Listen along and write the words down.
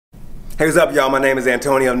Hey, what's up, y'all? My name is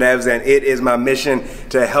Antonio Neves, and it is my mission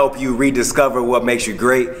to help you rediscover what makes you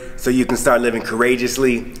great so you can start living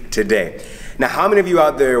courageously today. Now, how many of you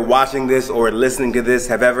out there watching this or listening to this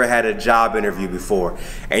have ever had a job interview before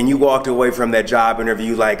and you walked away from that job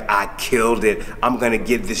interview like, I killed it, I'm gonna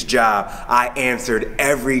get this job, I answered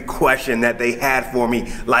every question that they had for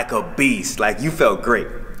me like a beast, like you felt great.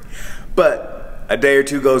 But a day or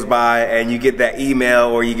two goes by and you get that email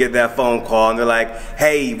or you get that phone call and they're like,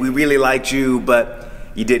 hey, we really liked you, but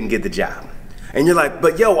you didn't get the job. And you're like,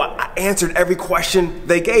 but yo, I answered every question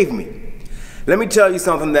they gave me. Let me tell you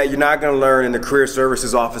something that you're not gonna learn in the career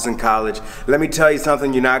services office in college. Let me tell you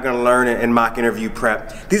something you're not gonna learn in mock interview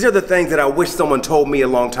prep. These are the things that I wish someone told me a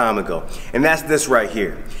long time ago. And that's this right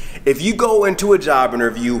here. If you go into a job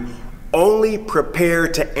interview only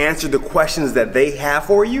prepared to answer the questions that they have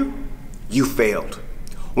for you, you failed.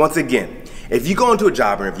 Once again, if you go into a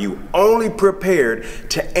job interview only prepared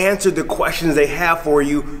to answer the questions they have for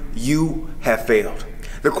you, you have failed.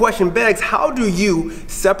 The question begs, how do you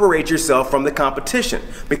separate yourself from the competition?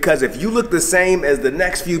 Because if you look the same as the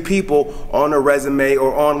next few people on a resume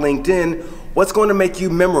or on LinkedIn, what's going to make you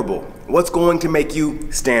memorable? What's going to make you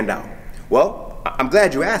stand out? Well, I'm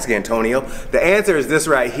glad you asked, Antonio. The answer is this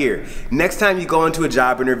right here. Next time you go into a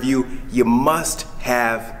job interview, you must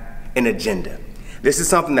have an agenda. This is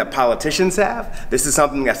something that politicians have. This is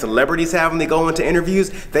something that celebrities have when they go into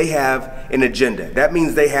interviews. They have an agenda. That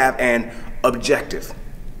means they have an objective.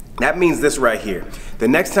 That means this right here. The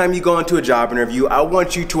next time you go into a job interview, I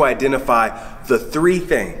want you to identify the three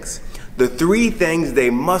things they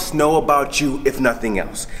must know about you, if nothing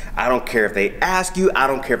else. I don't care if they ask you, I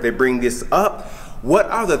don't care if they bring this up. What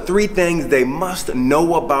are the three things they must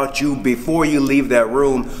know about you before you leave that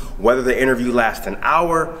room, whether the interview lasts an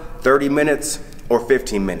hour, 30 minutes, or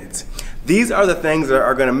 15 minutes? These are the things that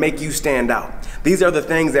are gonna make you stand out. These are the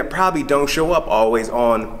things that probably don't show up always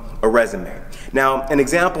on a resume. Now, an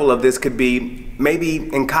example of this could be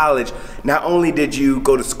maybe in college, not only did you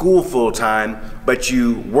go to school full-time, but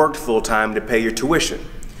you worked full-time to pay your tuition.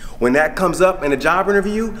 When that comes up in a job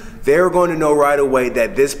interview, they're going to know right away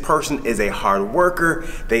that this person is a hard worker,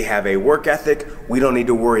 they have a work ethic, we don't need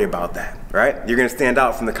to worry about that, right? You're gonna stand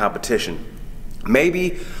out from the competition.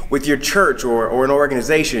 Maybe with your church or an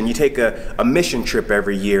organization, you take a mission trip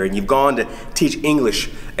every year and you've gone to teach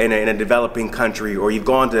English in a developing country, or you've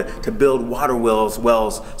gone to build water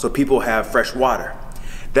wells so people have fresh water.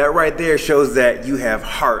 That right there shows that you have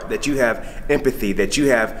heart, that you have empathy, that you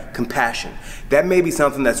have compassion. That may be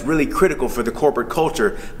something that's really critical for the corporate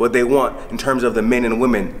culture, what they want in terms of the men and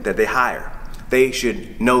women that they hire. They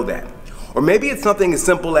should know that. Or maybe it's something as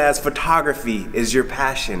simple as photography is your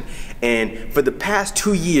passion, and for the past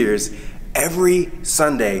 2 years, every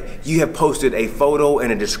Sunday you have posted a photo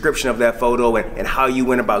and a description of that photo and how you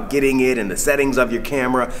went about getting it and the settings of your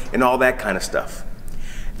camera and all that kind of stuff.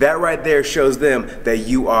 That right there shows them that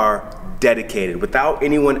you are dedicated. Without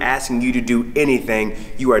anyone asking you to do anything,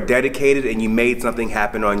 you are dedicated and you made something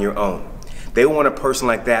happen on your own. They want a person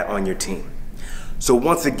like that on your team. So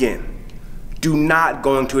once again, do not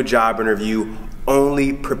go into a job interview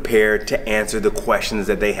only prepared to answer the questions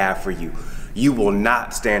that they have for you. You will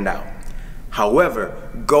not stand out. However,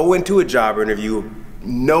 go into a job interview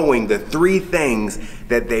knowing the three things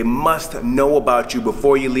that they must know about you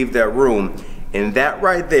before you leave that room. And that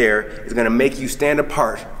right there is gonna make you stand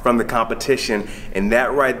apart from the competition. And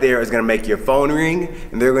that right there is gonna make your phone ring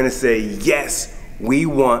and they're gonna say, yes, we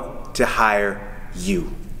want to hire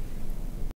you.